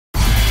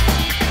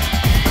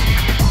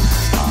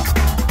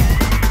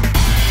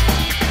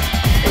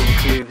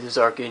This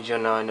is Archangel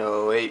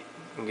 9008.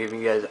 I'm giving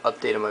you guys an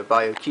update on my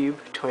Biocube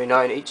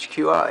 29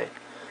 HQI.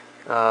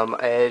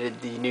 I added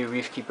the new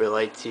ReefKeeper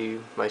Lite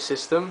to my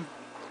system.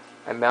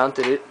 I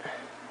mounted it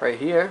right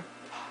here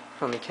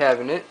on the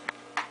cabinet.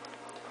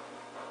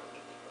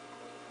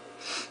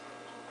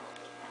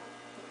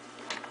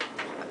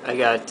 I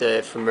got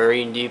from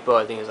Marine Depot.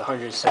 I think it was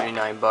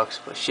 $179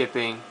 plus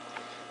shipping.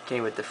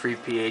 Came with the free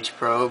pH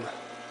probe.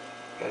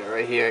 Got it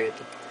right here. Got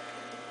the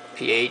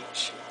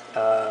pH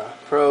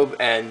probe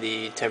and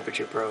the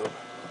temperature probe.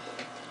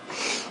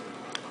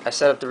 I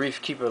set up the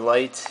ReefKeeper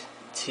Lite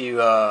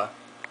to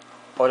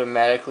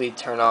automatically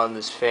turn on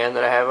this fan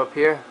that I have up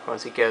here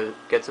once it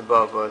gets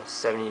above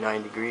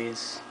 79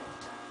 degrees,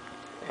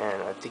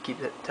 and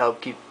to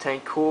help keep the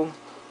tank cool.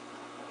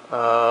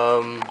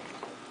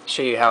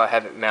 Show you how I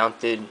have it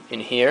mounted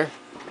in here.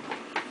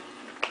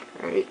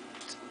 Alright,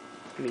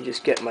 let me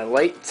just get my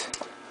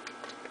light.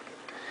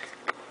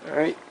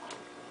 Alright,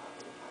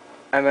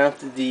 I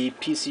mounted the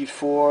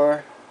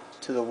PC4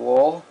 to the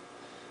wall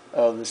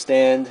of the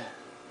stand.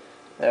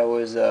 That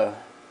was a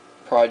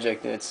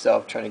project in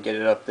itself, trying to get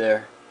it up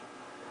there.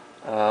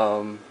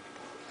 Then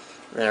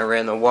I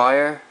ran the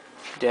wire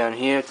down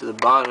here to the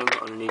bottom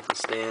underneath the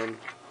stand,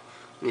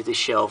 underneath the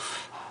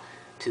shelf,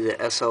 to the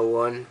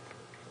SL1,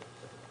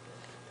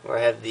 where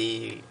I have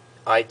the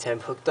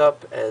iTemp hooked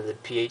up and the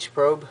pH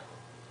probe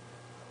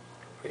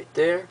right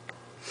there.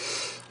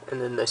 And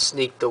then I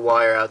sneak the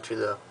wire out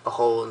through a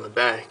hole in the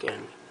back,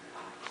 and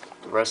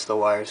the rest of the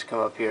wires come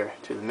up here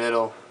through the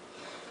middle.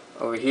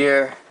 Over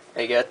here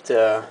I got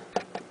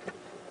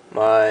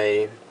my,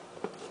 I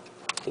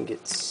think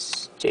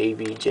it's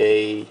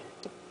JBJ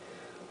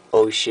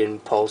Ocean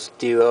Pulse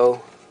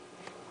Duo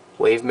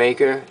wave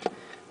maker,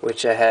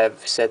 which I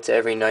have set to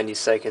every 90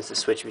 seconds to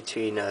switch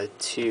between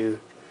two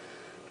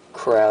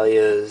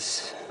Kralia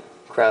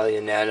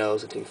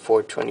Nanos, I think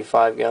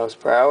 425 gallons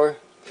per hour.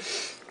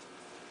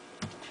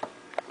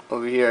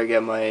 Over here I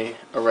got my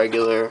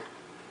irregular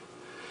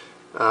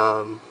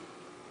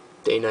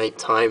day-night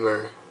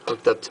timer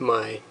hooked up to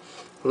my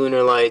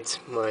lunar lights,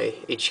 my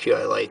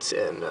HQI lights,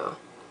 and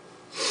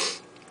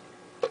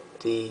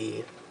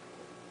the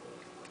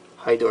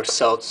Hydor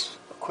Seltz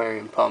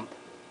aquarium pump.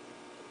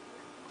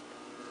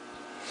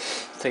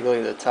 Let's take a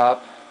look at the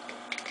top.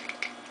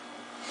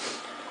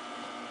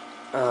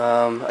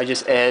 I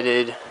just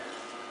added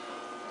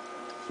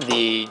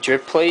the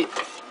drip plate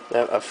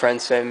that a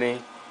friend sent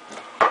me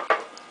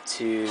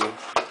to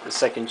the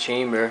second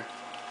chamber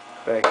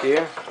back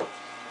here.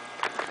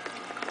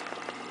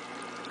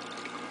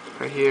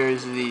 Right here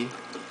is the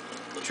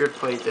drip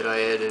plate that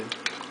I added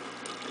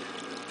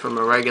from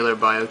a regular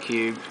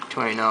Biocube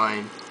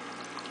 29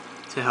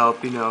 to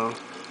help,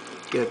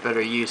 get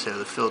better use out of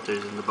the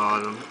filters in the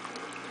bottom.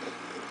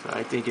 So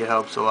I think it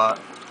helps a lot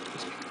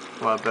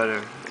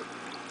better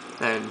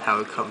than how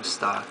it comes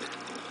stock.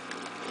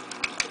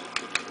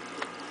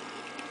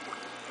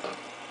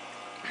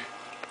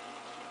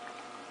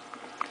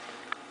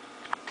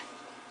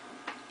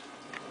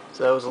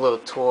 So that was a little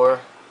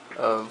tour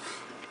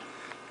of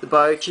the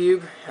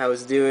Biocube, how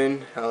it's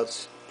doing, how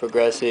it's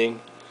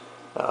progressing.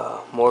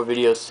 More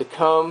videos to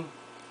come.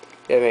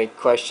 If you have any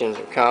questions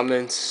or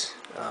comments,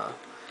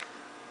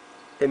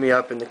 hit me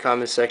up in the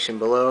comment section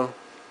below.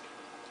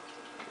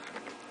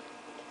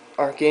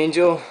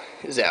 Archangel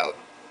is out.